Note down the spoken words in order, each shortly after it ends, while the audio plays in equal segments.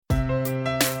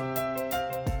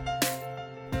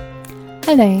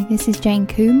Hello, this is Jane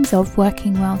Coombs of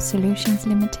Working Well Solutions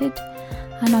Limited,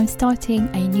 and I'm starting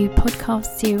a new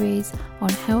podcast series on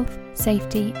health,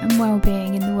 safety and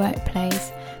well-being in the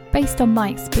workplace based on my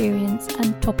experience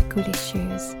and topical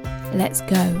issues. Let's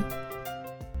go.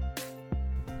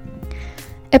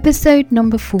 Episode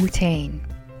number 14,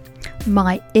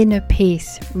 My Inner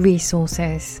Peace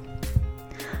Resources.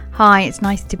 Hi, it's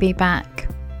nice to be back.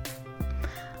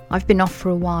 I've been off for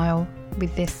a while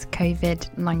with this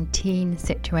COVID-19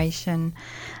 situation,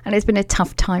 and it's been a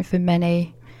tough time for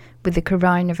many with the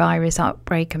coronavirus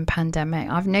outbreak and pandemic.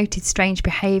 I've noted strange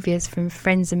behaviours from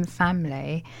friends and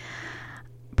family,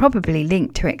 probably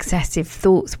linked to excessive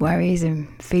thoughts, worries and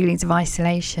feelings of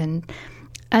isolation,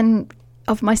 and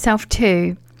of myself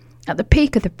too. At the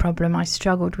peak of the problem, I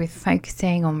struggled with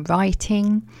focusing on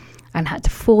writing and had to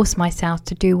force myself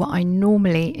to do what I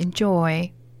normally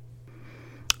enjoy.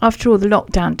 After all, the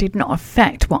lockdown did not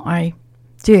affect what I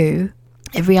do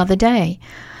every other day,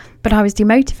 but I was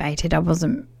demotivated. I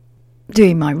wasn't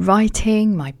doing my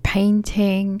writing, my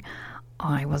painting,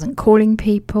 I wasn't calling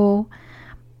people.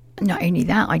 Not only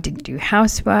that, I didn't do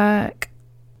housework.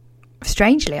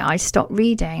 Strangely, I stopped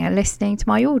reading and listening to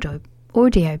my audio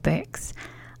books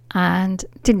and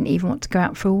didn't even want to go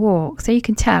out for a walk. So you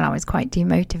can tell I was quite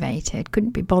demotivated,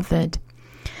 couldn't be bothered.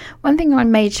 One thing I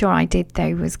made sure I did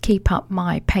though was keep up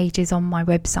my pages on my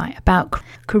website about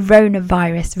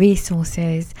coronavirus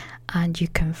resources, and you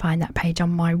can find that page on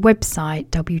my website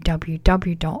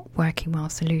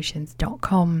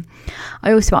www.workingwellsolutions.com.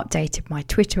 I also updated my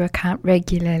Twitter account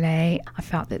regularly. I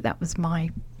felt that was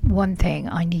my one thing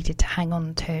I needed to hang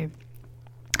on to.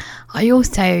 I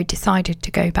also decided to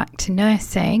go back to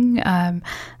nursing,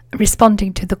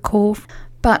 responding to the call,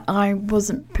 but I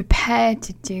wasn't prepared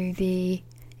to do the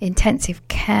intensive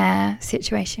care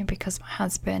situation because my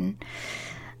husband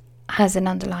has an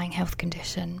underlying health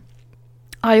condition.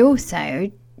 I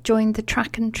also joined the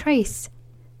track and trace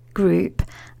group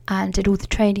and did all the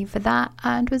training for that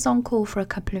and was on call for a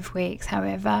couple of weeks.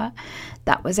 However,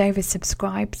 that was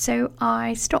oversubscribed, so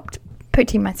I stopped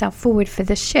putting myself forward for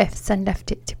the shifts and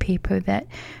left it to people that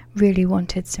really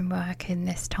wanted some work in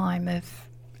this time of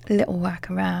little work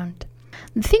around.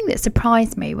 The thing that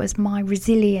surprised me was my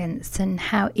resilience and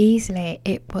how easily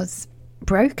it was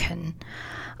broken.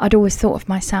 I'd always thought of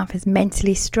myself as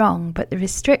mentally strong, but the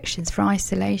restrictions for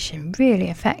isolation really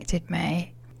affected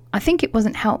me. I think it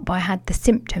wasn't helped by I had the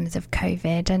symptoms of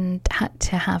COVID and had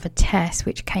to have a test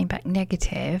which came back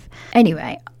negative.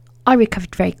 Anyway, I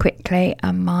recovered very quickly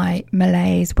and my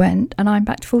malaise went and I'm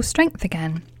back to full strength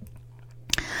again.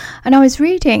 And I was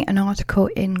reading an article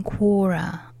in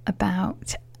Quora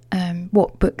about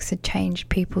what books had changed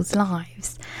people's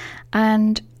lives,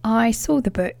 and I saw the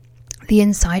book The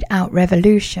Inside Out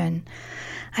Revolution,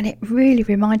 and it really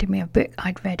reminded me of a book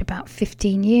I'd read about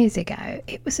 15 years ago.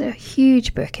 It was a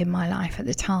huge book in my life at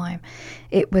the time.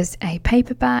 It was a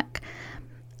paperback,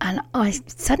 and I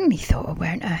suddenly thought, well,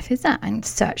 where on earth is that? And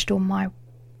searched all my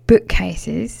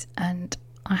bookcases, and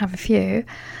I have a few.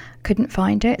 Couldn't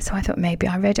find it, so I thought maybe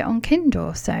I read it on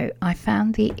Kindle. So I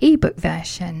found the ebook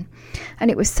version,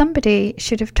 and it was Somebody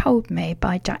Should Have Told Me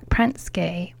by Jack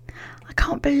Pransky. I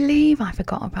can't believe I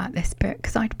forgot about this book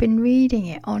because I'd been reading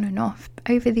it on and off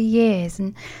over the years,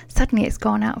 and suddenly it's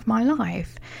gone out of my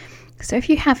life. So if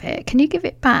you have it, can you give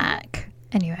it back?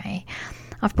 Anyway,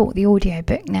 I've bought the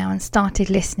audiobook now and started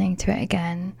listening to it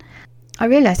again. I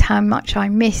realised how much I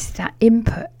missed that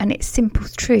input and its simple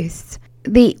truths.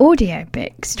 The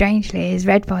audiobook, strangely, is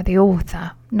read by the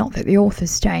author. Not that the author's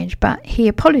strange, but he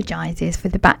apologises for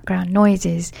the background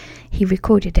noises. He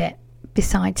recorded it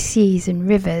beside seas and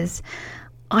rivers.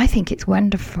 I think it's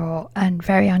wonderful and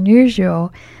very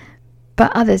unusual,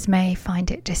 but others may find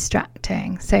it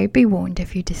distracting. So be warned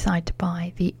if you decide to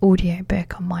buy the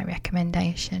audiobook on my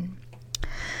recommendation.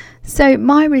 So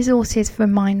my resources for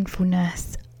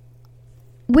mindfulness.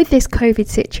 With this COVID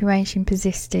situation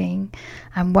persisting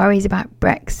and worries about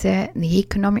Brexit and the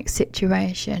economic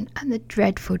situation and the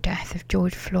dreadful death of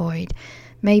George Floyd,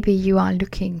 maybe you are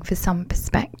looking for some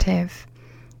perspective.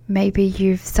 Maybe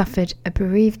you've suffered a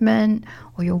bereavement,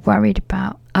 or you're worried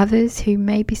about others who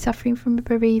may be suffering from a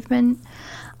bereavement.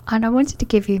 And I wanted to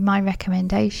give you my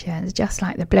recommendations, just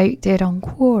like the bloke did on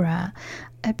Quora,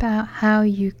 about how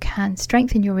you can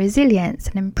strengthen your resilience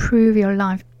and improve your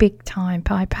life big time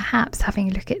by perhaps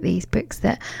having a look at these books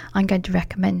that I'm going to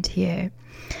recommend to you.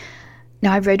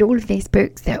 Now, I've read all of these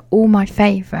books, they're all my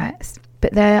favourites,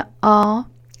 but they are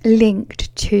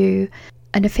linked to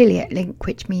an affiliate link,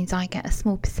 which means I get a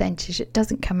small percentage. It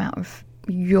doesn't come out of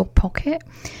your pocket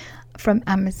from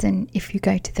Amazon if you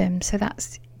go to them. So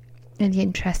that's in the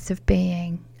interests of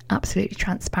being absolutely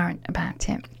transparent about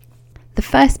it. The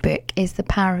first book is The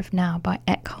Power of Now by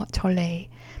Eckhart Tolle.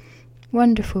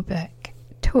 Wonderful book.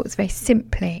 Talks very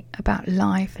simply about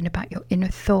life and about your inner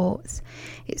thoughts.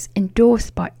 It's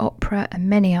endorsed by Oprah and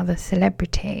many other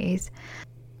celebrities,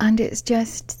 and it's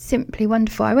just simply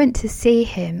wonderful. I went to see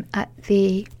him at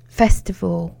the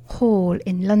festival hall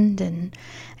in London,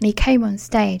 and he came on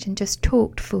stage and just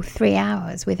talked for 3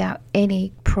 hours without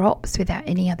any props, without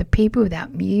any other people,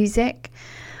 without music.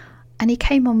 And he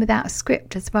came on without a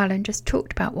script as well and just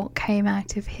talked about what came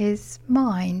out of his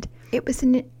mind. It was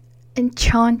an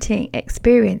enchanting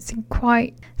experience and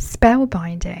quite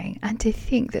spellbinding, and to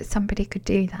think that somebody could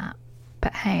do that.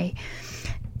 But hey,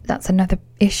 that's another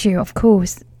issue, of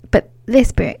course. But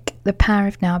this book, The Power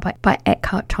of Now by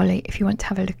Eckhart Tolle, if you want to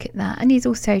have a look at that. And he's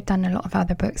also done a lot of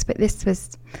other books, but this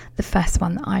was the first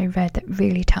one that I read that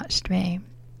really touched me.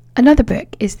 Another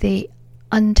book is The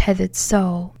Untethered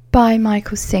Soul by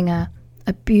Michael Singer,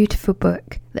 a beautiful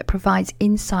book that provides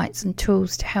insights and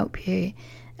tools to help you.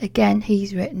 Again,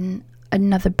 he's written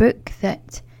another book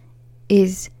that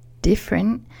is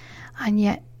different and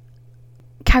yet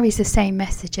carries the same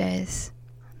messages.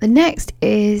 The next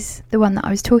is the one that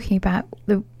I was talking about,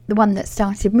 the one that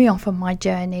started me off on my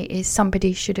journey, is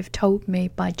Somebody Should Have Told Me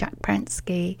by Jack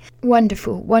Pransky.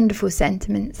 Wonderful, wonderful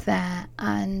sentiments there.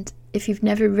 And if you've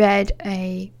never read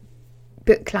a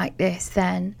book like this,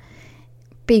 then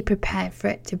be prepared for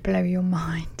it to blow your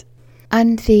mind.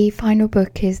 And the final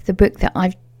book is the book that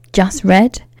I've just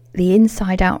read, The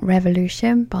Inside Out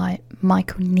Revolution by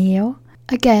Michael Neill.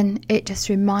 Again, it just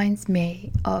reminds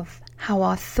me of how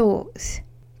our thoughts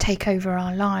take over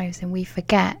our lives and we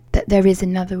forget that there is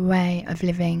another way of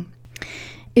living.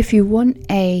 If you want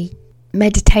a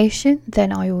meditation,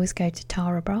 then I always go to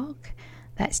Tara Brach.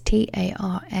 That's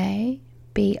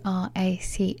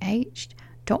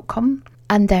TaraBrach.com,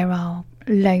 and there are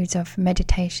loads of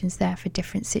meditations there for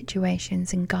different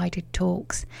situations and guided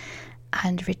talks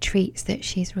and retreats that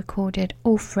she's recorded,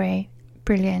 all free.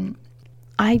 Brilliant.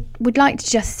 I would like to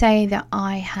just say that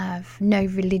I have no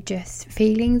religious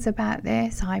feelings about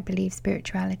this. I believe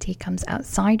spirituality comes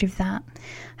outside of that.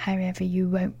 However, you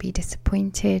won't be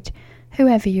disappointed,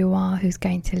 whoever you are who's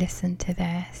going to listen to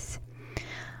this.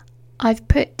 I've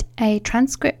put a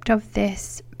transcript of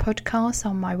this podcast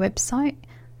on my website,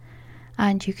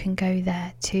 and you can go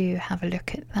there to have a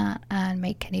look at that and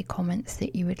make any comments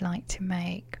that you would like to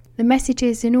make. The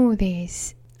messages in all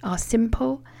these are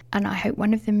simple, and I hope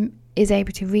one of them is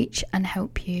able to reach and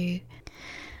help you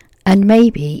and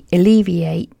maybe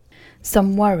alleviate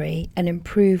some worry and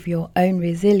improve your own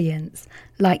resilience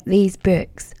like these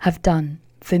books have done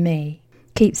for me.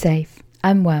 Keep safe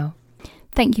and well.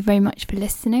 Thank you very much for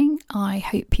listening. I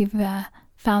hope you've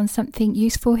found something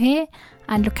useful here,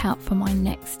 and look out for my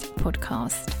next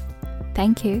podcast.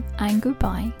 Thank you and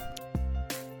goodbye.